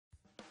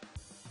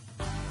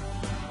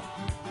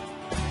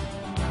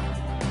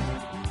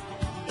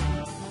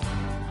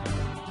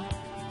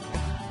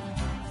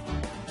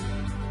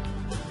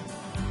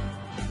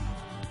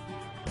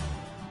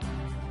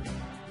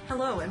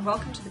Hello and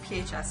welcome to the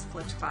PHS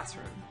Flipped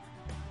Classroom.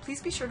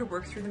 Please be sure to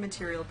work through the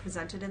material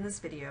presented in this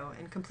video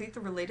and complete the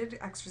related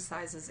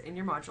exercises in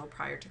your module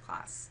prior to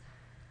class.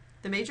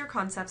 The major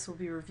concepts will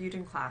be reviewed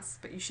in class,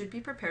 but you should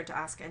be prepared to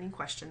ask any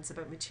questions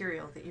about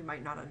material that you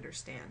might not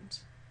understand.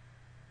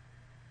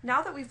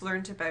 Now that we've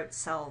learned about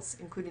cells,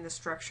 including the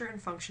structure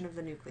and function of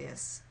the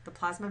nucleus, the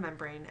plasma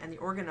membrane, and the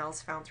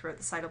organelles found throughout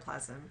the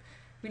cytoplasm,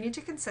 we need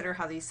to consider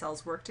how these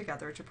cells work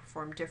together to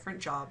perform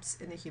different jobs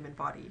in the human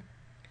body.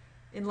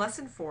 In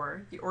Lesson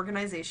 4, the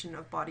organization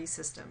of body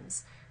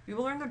systems, we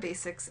will learn the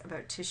basics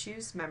about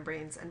tissues,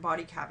 membranes, and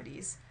body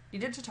cavities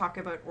needed to talk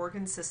about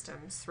organ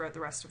systems throughout the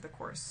rest of the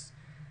course.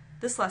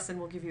 This lesson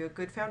will give you a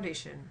good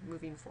foundation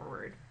moving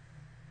forward.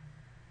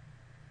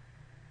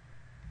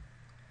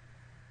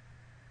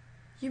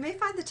 You may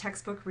find the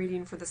textbook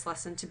reading for this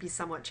lesson to be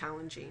somewhat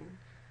challenging.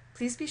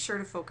 Please be sure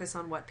to focus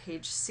on what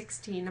page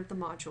 16 of the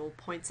module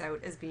points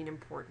out as being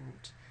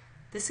important.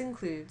 This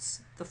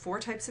includes the 4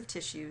 types of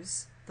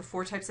tissues, the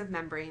 4 types of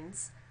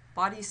membranes,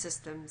 body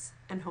systems,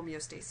 and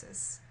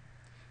homeostasis.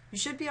 You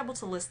should be able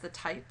to list the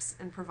types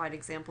and provide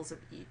examples of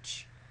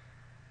each.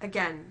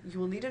 Again, you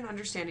will need an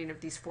understanding of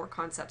these 4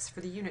 concepts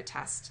for the unit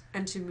test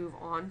and to move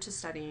on to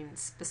studying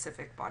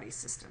specific body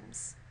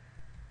systems.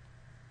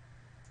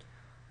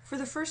 For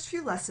the first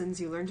few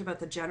lessons, you learned about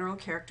the general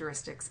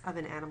characteristics of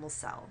an animal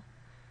cell.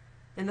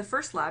 In the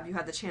first lab, you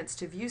had the chance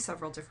to view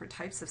several different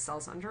types of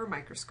cells under a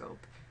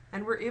microscope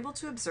and were able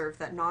to observe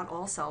that not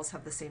all cells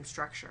have the same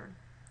structure.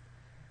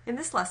 In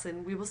this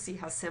lesson, we will see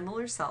how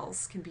similar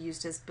cells can be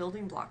used as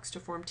building blocks to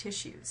form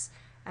tissues,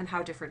 and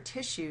how different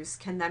tissues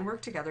can then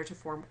work together to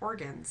form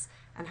organs,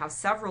 and how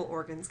several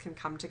organs can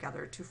come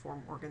together to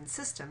form organ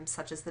systems,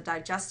 such as the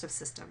digestive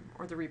system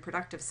or the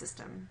reproductive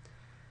system.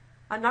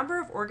 A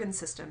number of organ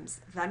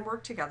systems then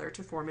work together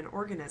to form an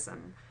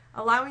organism,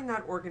 allowing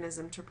that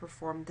organism to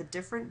perform the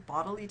different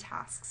bodily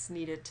tasks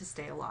needed to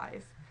stay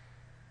alive.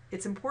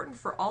 It's important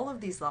for all of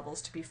these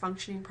levels to be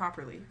functioning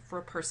properly for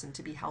a person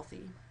to be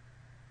healthy.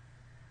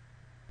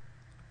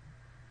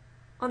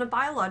 On a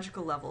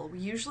biological level, we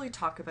usually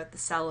talk about the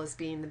cell as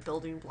being the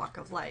building block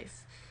of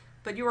life,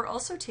 but you are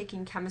also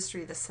taking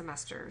chemistry this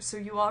semester, so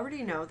you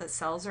already know that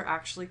cells are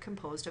actually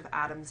composed of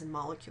atoms and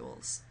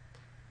molecules.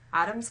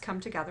 Atoms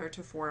come together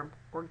to form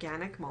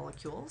organic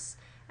molecules,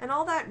 and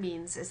all that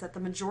means is that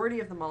the majority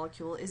of the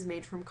molecule is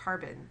made from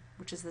carbon,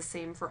 which is the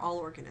same for all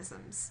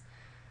organisms.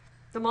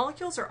 The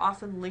molecules are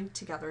often linked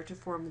together to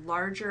form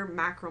larger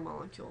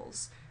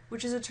macromolecules,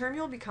 which is a term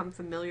you'll become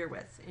familiar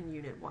with in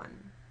Unit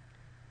 1.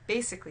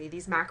 Basically,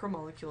 these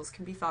macromolecules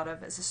can be thought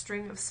of as a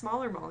string of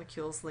smaller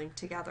molecules linked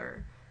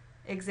together.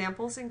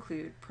 Examples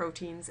include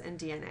proteins and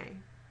DNA.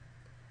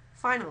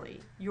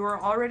 Finally, you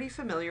are already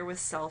familiar with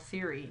cell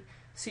theory,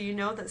 so you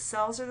know that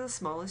cells are the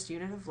smallest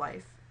unit of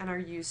life and are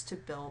used to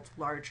build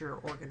larger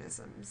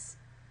organisms.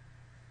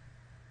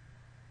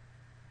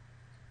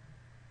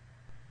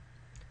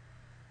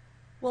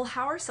 Well,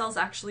 how are cells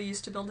actually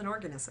used to build an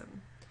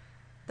organism?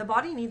 The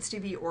body needs to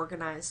be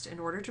organized in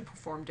order to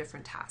perform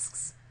different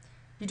tasks.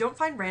 You don't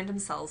find random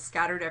cells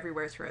scattered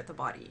everywhere throughout the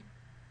body.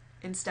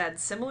 Instead,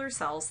 similar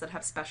cells that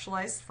have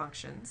specialized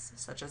functions,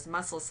 such as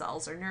muscle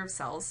cells or nerve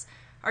cells,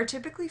 are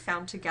typically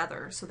found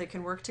together so they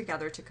can work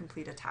together to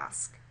complete a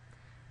task.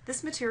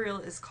 This material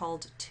is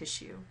called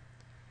tissue.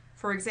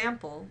 For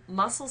example,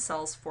 muscle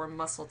cells form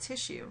muscle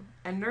tissue,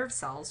 and nerve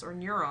cells, or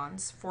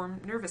neurons,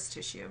 form nervous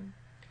tissue.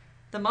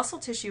 The muscle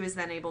tissue is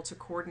then able to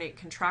coordinate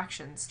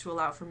contractions to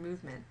allow for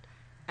movement,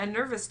 and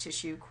nervous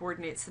tissue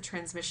coordinates the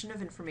transmission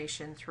of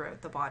information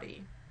throughout the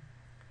body.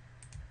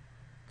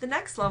 The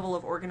next level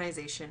of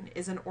organization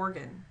is an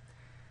organ.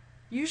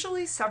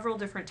 Usually several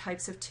different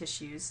types of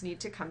tissues need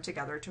to come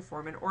together to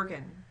form an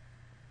organ.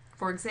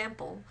 For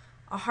example,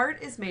 a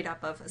heart is made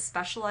up of a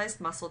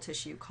specialized muscle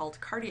tissue called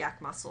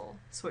cardiac muscle,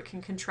 so it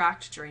can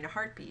contract during a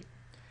heartbeat.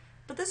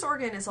 But this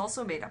organ is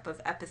also made up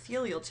of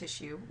epithelial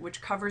tissue,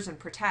 which covers and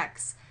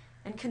protects,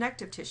 and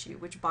connective tissue,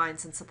 which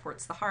binds and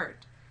supports the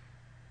heart.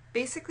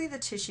 Basically, the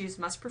tissues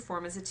must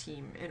perform as a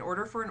team in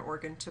order for an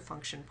organ to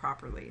function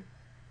properly.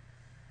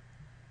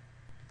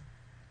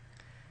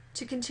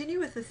 To continue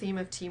with the theme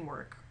of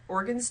teamwork,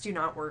 organs do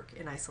not work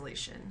in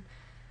isolation.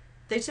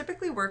 They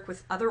typically work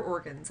with other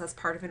organs as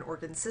part of an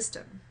organ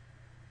system.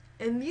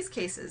 In these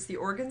cases, the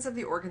organs of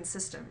the organ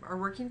system are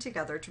working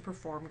together to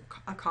perform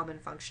a common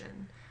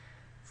function.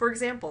 For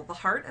example, the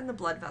heart and the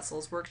blood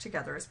vessels work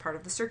together as part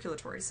of the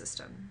circulatory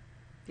system.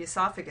 The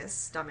esophagus,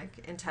 stomach,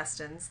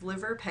 intestines,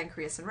 liver,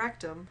 pancreas, and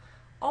rectum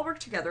all work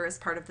together as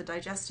part of the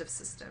digestive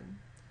system.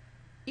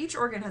 Each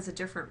organ has a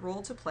different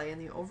role to play in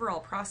the overall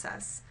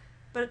process,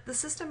 but the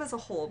system as a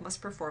whole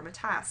must perform a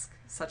task,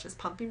 such as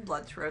pumping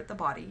blood throughout the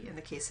body in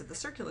the case of the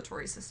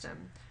circulatory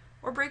system,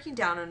 or breaking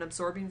down and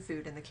absorbing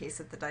food in the case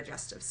of the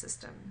digestive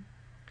system.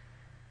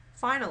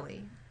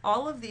 Finally,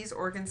 all of these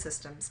organ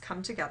systems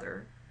come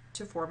together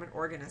to form an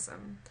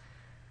organism.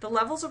 The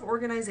levels of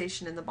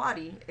organization in the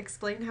body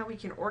explain how we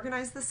can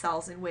organize the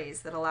cells in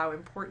ways that allow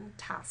important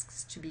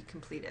tasks to be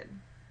completed.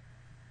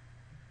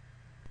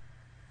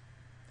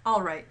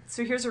 Alright,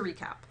 so here's a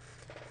recap.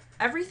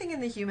 Everything in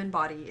the human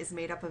body is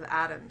made up of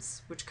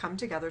atoms, which come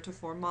together to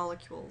form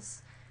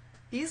molecules.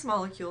 These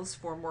molecules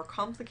form more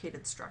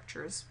complicated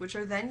structures, which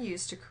are then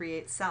used to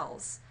create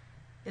cells.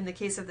 In the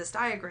case of this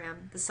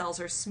diagram, the cells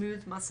are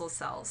smooth muscle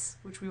cells,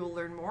 which we will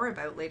learn more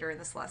about later in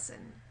this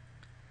lesson.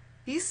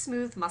 These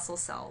smooth muscle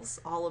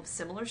cells, all of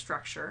similar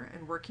structure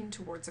and working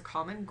towards a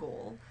common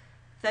goal,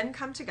 then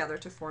come together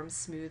to form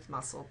smooth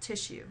muscle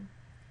tissue.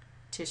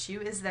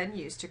 Tissue is then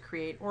used to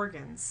create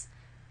organs.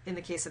 In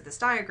the case of this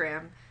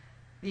diagram,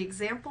 the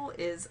example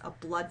is a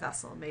blood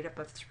vessel made up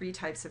of 3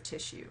 types of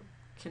tissue: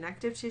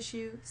 connective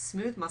tissue,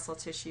 smooth muscle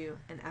tissue,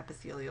 and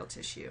epithelial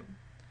tissue.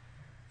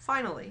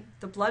 Finally,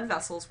 the blood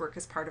vessels work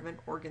as part of an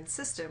organ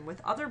system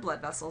with other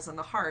blood vessels in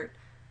the heart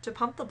to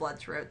pump the blood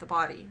throughout the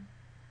body.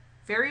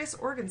 Various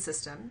organ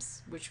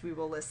systems, which we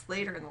will list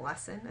later in the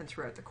lesson and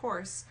throughout the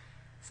course,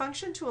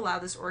 function to allow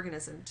this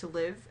organism to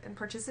live and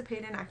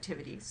participate in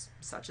activities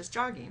such as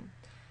jogging.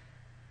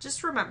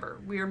 Just remember,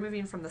 we are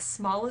moving from the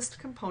smallest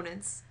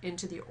components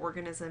into the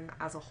organism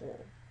as a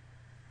whole.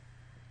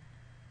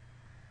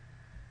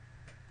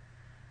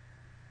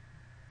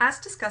 As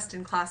discussed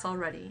in class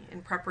already,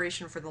 in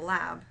preparation for the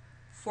lab,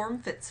 form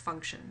fits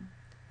function.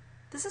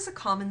 This is a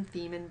common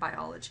theme in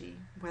biology,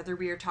 whether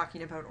we are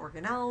talking about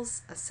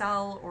organelles, a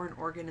cell, or an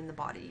organ in the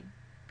body.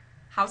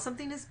 How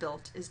something is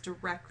built is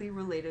directly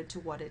related to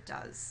what it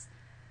does.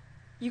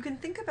 You can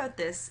think about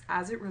this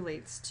as it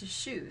relates to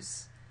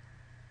shoes.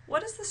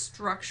 What is the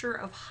structure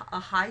of a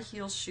high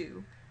heel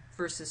shoe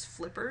versus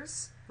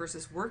flippers,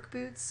 versus work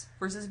boots,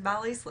 versus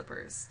ballet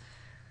slippers?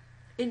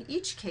 In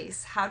each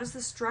case, how does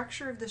the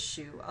structure of the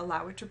shoe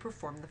allow it to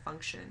perform the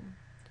function?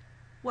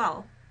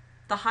 Well,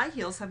 the high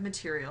heels have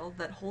material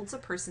that holds a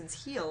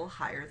person's heel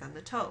higher than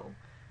the toe.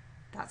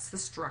 That's the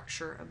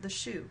structure of the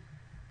shoe.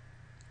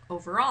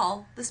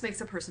 Overall, this makes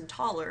a person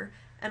taller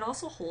and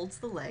also holds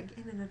the leg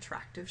in an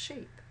attractive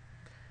shape.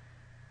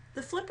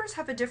 The flippers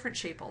have a different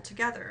shape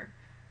altogether.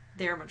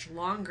 They are much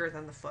longer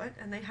than the foot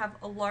and they have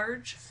a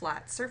large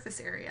flat surface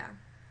area.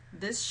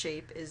 This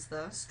shape is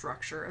the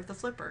structure of the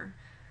flipper.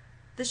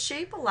 The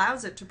shape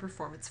allows it to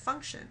perform its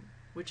function,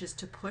 which is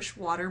to push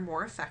water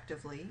more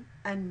effectively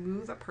and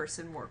move a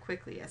person more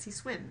quickly as he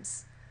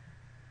swims.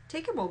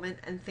 Take a moment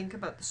and think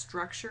about the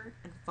structure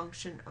and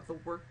function of the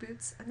work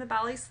boots and the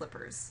ballet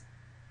slippers.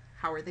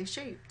 How are they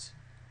shaped?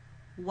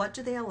 What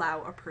do they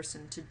allow a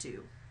person to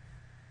do?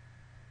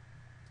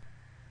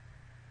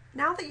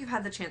 Now that you've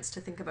had the chance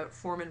to think about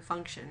form and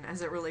function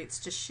as it relates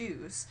to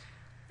shoes,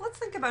 let's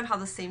think about how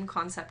the same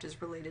concept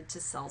is related to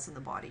cells in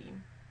the body.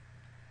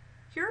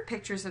 Here are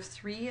pictures of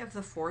 3 of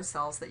the 4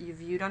 cells that you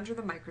viewed under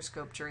the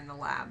microscope during the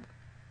lab.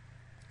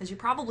 As you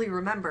probably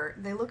remember,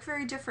 they look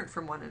very different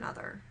from one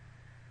another.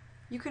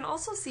 You can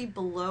also see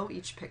below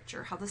each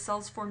picture how the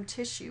cells form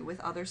tissue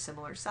with other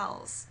similar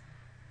cells.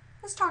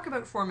 Let's talk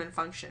about form and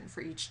function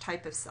for each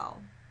type of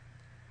cell.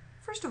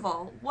 First of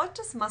all, what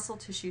does muscle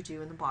tissue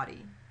do in the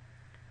body?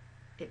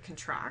 It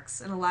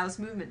contracts and allows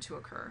movement to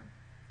occur.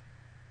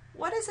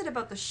 What is it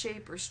about the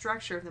shape or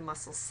structure of the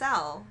muscle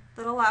cell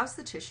that allows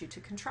the tissue to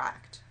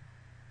contract?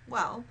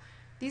 Well,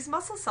 these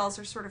muscle cells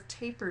are sort of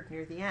tapered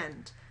near the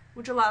end,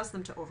 which allows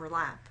them to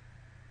overlap.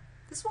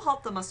 This will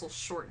help the muscle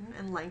shorten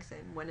and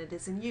lengthen when it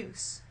is in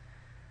use.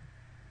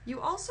 You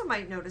also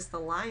might notice the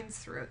lines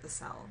throughout the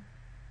cell.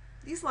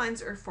 These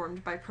lines are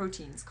formed by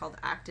proteins called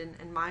actin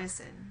and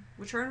myosin,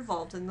 which are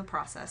involved in the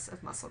process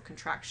of muscle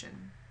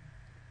contraction.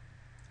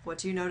 What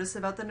do you notice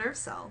about the nerve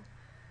cell?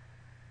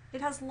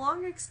 It has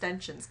long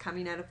extensions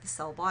coming out of the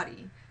cell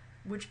body,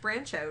 which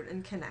branch out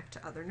and connect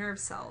to other nerve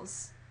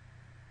cells.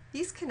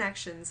 These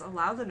connections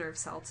allow the nerve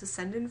cell to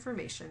send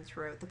information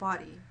throughout the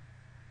body.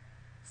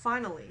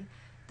 Finally,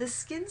 the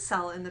skin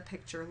cell in the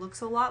picture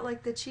looks a lot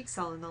like the cheek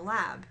cell in the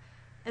lab,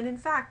 and in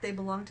fact they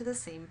belong to the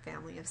same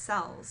family of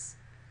cells.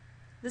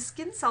 The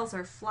skin cells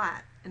are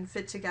flat and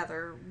fit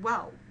together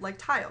well, like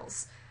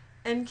tiles,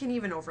 and can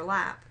even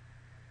overlap.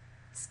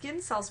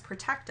 Skin cells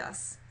protect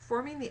us,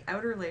 forming the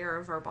outer layer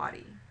of our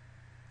body.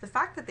 The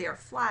fact that they are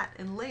flat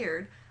and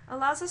layered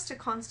allows us to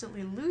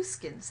constantly lose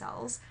skin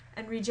cells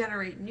and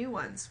regenerate new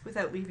ones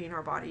without leaving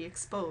our body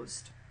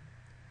exposed.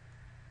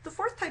 The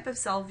 4th type of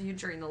cell viewed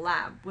during the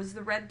lab was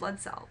the red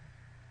blood cell.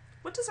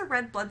 What does a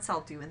red blood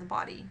cell do in the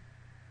body?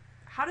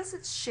 How does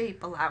its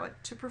shape allow it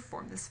to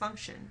perform this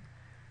function?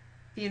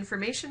 The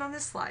information on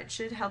this slide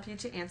should help you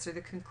to answer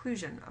the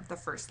conclusion of the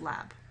first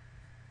lab.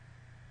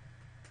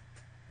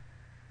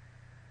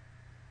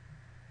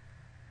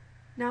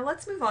 Now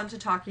let's move on to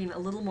talking a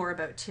little more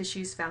about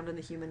tissues found in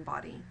the human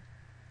body.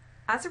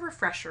 As a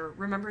refresher,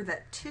 remember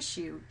that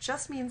tissue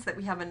just means that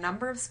we have a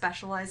number of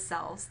specialized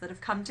cells that have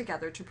come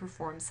together to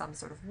perform some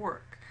sort of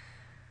work.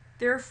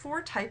 There are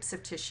 4 types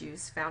of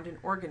tissues found in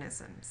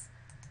organisms: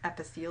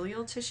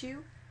 epithelial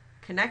tissue,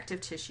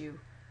 connective tissue,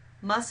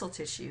 muscle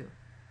tissue,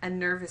 and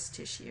nervous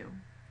tissue.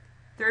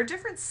 There are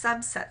different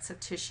subsets of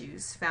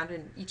tissues found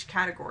in each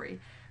category,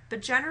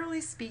 but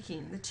generally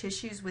speaking, the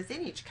tissues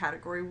within each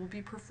category will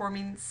be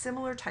performing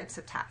similar types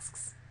of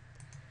tasks.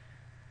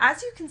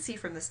 As you can see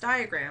from this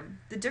diagram,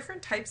 the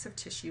different types of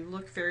tissue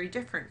look very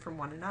different from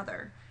one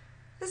another.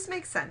 This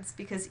makes sense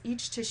because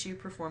each tissue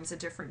performs a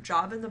different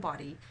job in the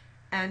body,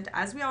 and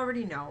as we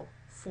already know,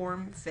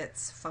 form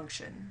fits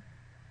function.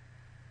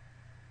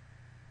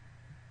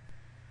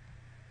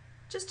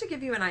 Just to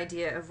give you an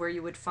idea of where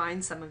you would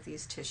find some of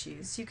these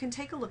tissues, you can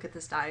take a look at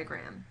this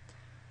diagram.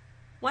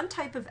 One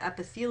type of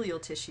epithelial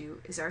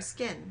tissue is our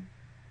skin.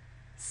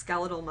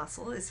 Skeletal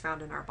muscle is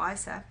found in our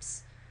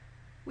biceps.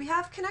 We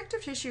have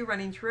connective tissue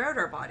running throughout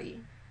our body.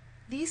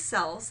 These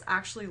cells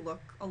actually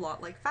look a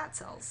lot like fat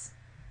cells.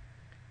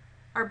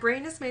 Our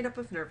brain is made up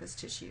of nervous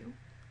tissue.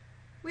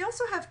 We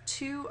also have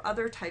two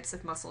other types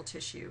of muscle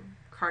tissue.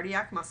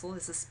 Cardiac muscle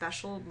is a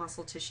special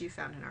muscle tissue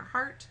found in our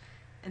heart,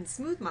 and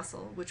smooth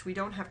muscle, which we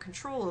don't have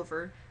control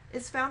over,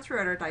 is found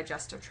throughout our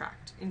digestive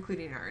tract,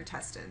 including our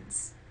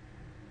intestines.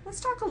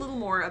 Let's talk a little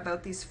more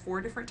about these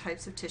 4 different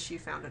types of tissue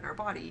found in our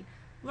body,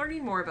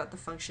 learning more about the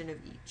function of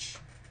each.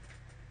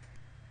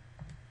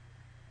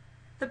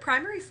 The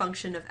primary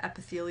function of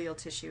epithelial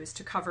tissue is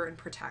to cover and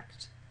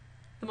protect.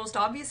 The most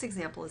obvious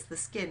example is the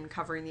skin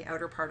covering the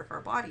outer part of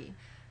our body,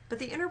 but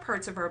the inner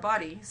parts of our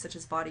body, such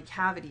as body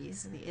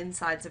cavities and the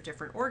insides of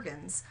different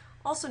organs,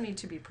 also need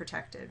to be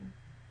protected.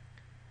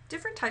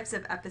 Different types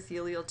of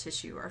epithelial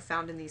tissue are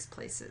found in these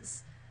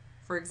places.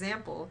 For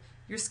example,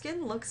 your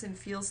skin looks and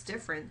feels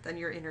different than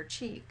your inner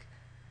cheek,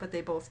 but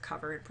they both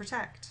cover and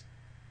protect.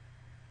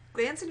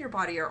 Glands in your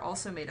body are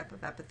also made up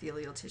of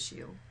epithelial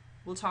tissue.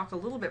 We'll talk a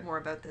little bit more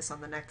about this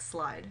on the next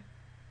slide.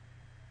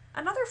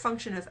 Another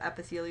function of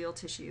epithelial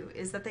tissue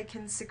is that they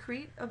can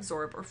secrete,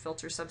 absorb, or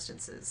filter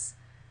substances.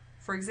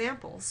 For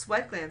example,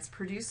 sweat glands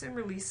produce and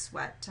release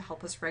sweat to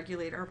help us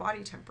regulate our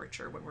body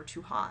temperature when we're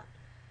too hot.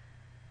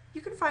 You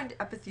can find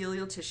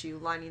epithelial tissue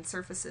lining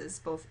surfaces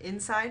both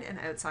inside and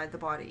outside the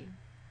body.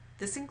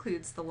 This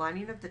includes the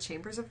lining of the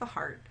chambers of the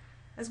heart,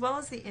 as well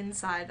as the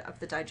inside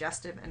of the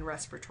digestive and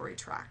respiratory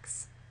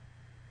tracts.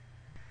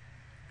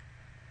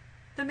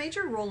 The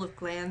major role of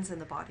glands in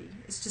the body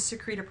is to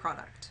secrete a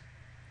product.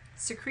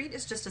 Secrete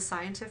is just a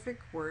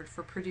scientific word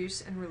for produce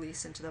and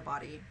release into the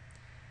body.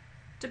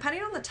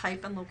 Depending on the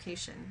type and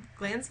location,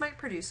 glands might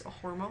produce a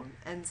hormone,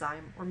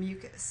 enzyme, or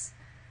mucus.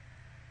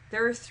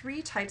 There are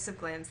 3 types of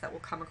glands that we'll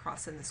come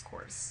across in this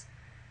course.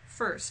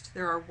 First,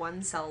 there are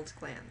one-celled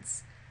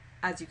glands.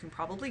 As you can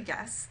probably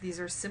guess, these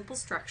are simple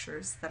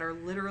structures that are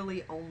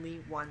literally only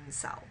one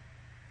cell.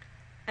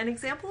 An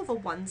example of a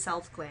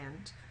one-celled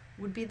gland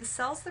would be the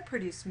cells that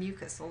produce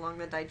mucus along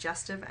the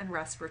digestive and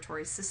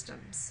respiratory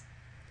systems.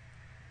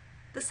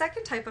 The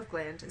second type of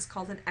gland is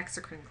called an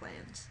exocrine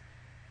gland.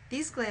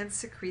 These glands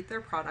secrete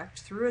their product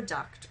through a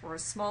duct or a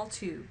small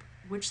tube,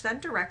 which then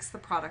directs the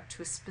product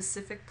to a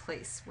specific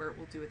place where it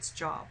will do its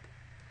job.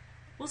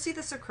 We'll see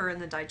this occur in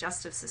the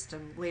digestive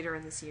system later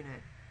in this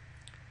unit.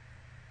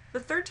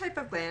 The third type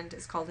of gland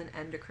is called an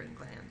endocrine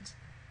gland.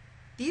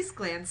 These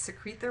glands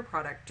secrete their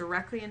product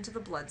directly into the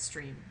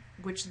bloodstream,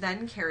 which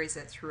then carries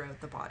it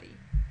throughout the body.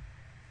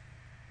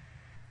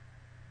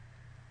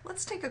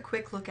 Let's take a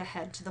quick look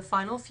ahead to the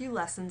final few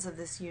lessons of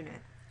this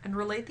unit and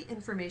relate the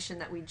information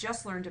that we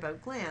just learned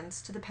about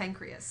glands to the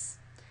pancreas.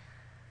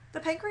 The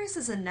pancreas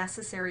is a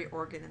necessary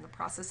organ in the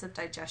process of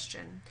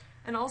digestion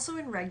and also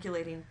in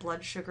regulating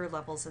blood sugar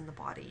levels in the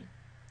body.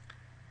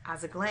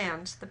 As a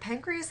gland, the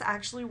pancreas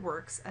actually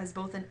works as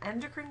both an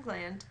endocrine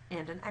gland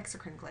and an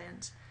exocrine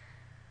gland.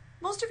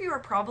 Most of you are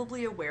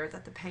probably aware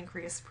that the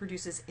pancreas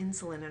produces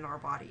insulin in our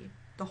body,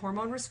 the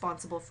hormone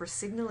responsible for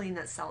signaling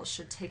that cells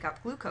should take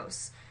up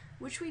glucose,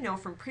 which we know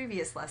from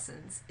previous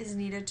lessons is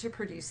needed to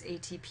produce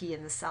ATP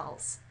in the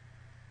cells.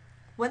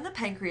 When the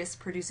pancreas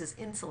produces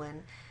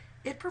insulin,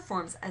 it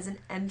performs as an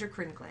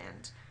endocrine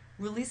gland,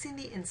 releasing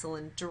the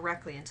insulin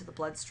directly into the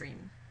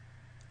bloodstream.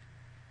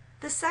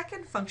 The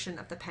second function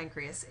of the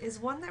pancreas is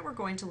one that we're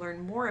going to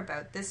learn more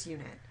about this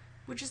unit,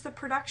 which is the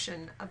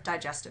production of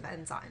digestive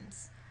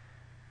enzymes.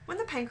 When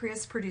the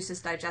pancreas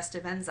produces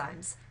digestive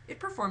enzymes, it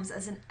performs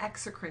as an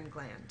exocrine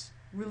gland,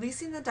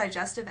 releasing the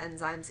digestive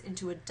enzymes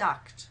into a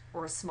duct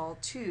or a small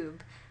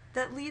tube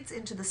that leads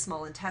into the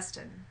small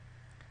intestine.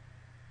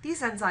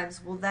 These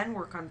enzymes will then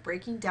work on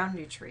breaking down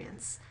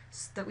nutrients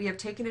that we have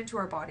taken into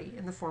our body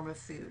in the form of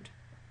food.